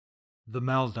The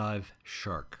Maldive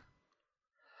Shark.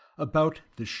 About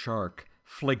the shark,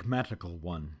 phlegmatical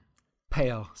one,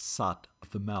 pale sot of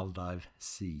the Maldive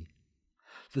Sea,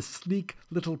 the sleek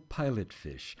little pilot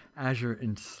fish, azure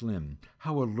and slim,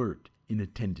 how alert in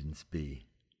attendance be!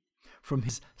 From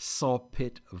his saw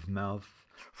pit of mouth,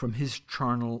 from his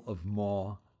charnel of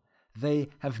maw, they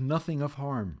have nothing of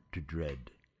harm to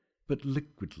dread, but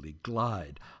liquidly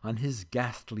glide on his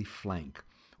ghastly flank,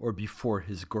 or before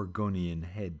his Gorgonian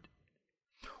head,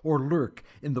 or lurk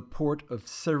in the port of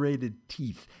serrated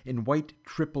teeth in white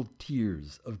triple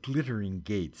tiers of glittering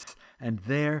gates, and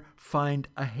there find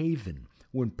a haven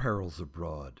when peril's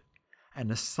abroad, an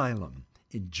asylum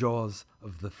in jaws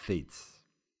of the fates.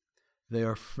 They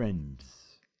are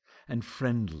friends, and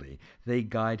friendly they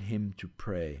guide him to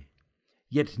prey,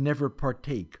 yet never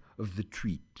partake of the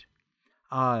treat.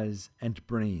 Eyes and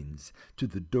brains to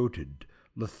the doted,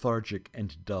 lethargic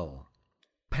and dull,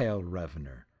 pale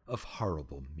ravener of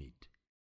horrible meat.